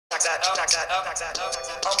I'm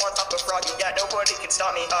on top of frog, yeah, nobody can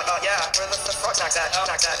stop me. Yeah, where the frog snacks at?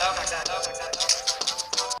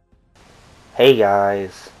 Hey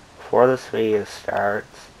guys, before this video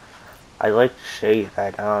starts, I'd like to show you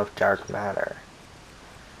that I don't have dark matter.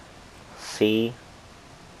 See?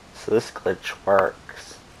 So this glitch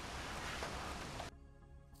works.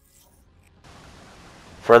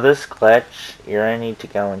 For this glitch, you're going to need to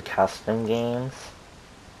go in custom games,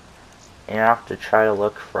 and you have to try to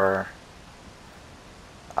look for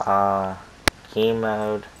game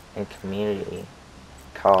mode and community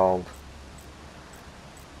called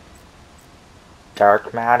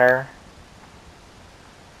dark matter,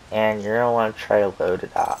 and you're going to want to try to load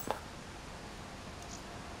it up.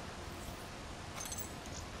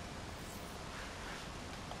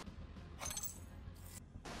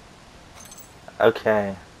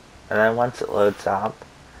 Okay, and then once it loads up,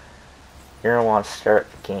 you're going to want to start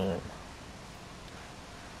the game.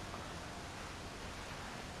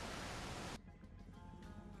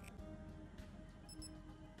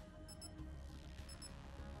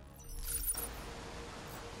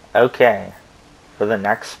 Okay, for the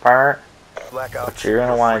next part, what you're going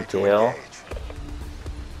to want to do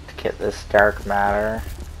to get this dark matter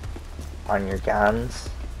on your guns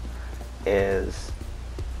is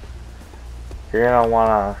you're going to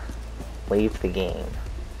want to leave the game.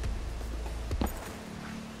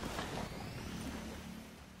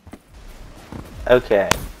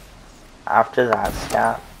 Okay, after that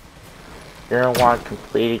step, you're going to want to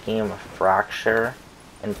complete a game of Fracture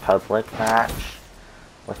in public match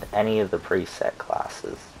with any of the preset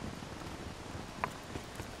classes.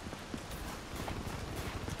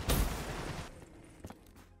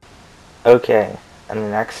 Okay, and the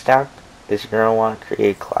next step is you're going to want to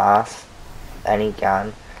create a class, any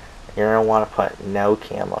gun, and you're going to want to put no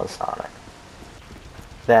camos on it.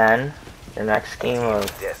 Then, your next game of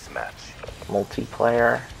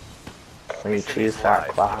multiplayer, when you choose that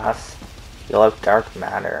class, you'll have dark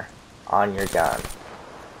matter on your gun.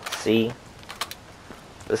 See?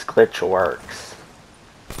 This glitch works.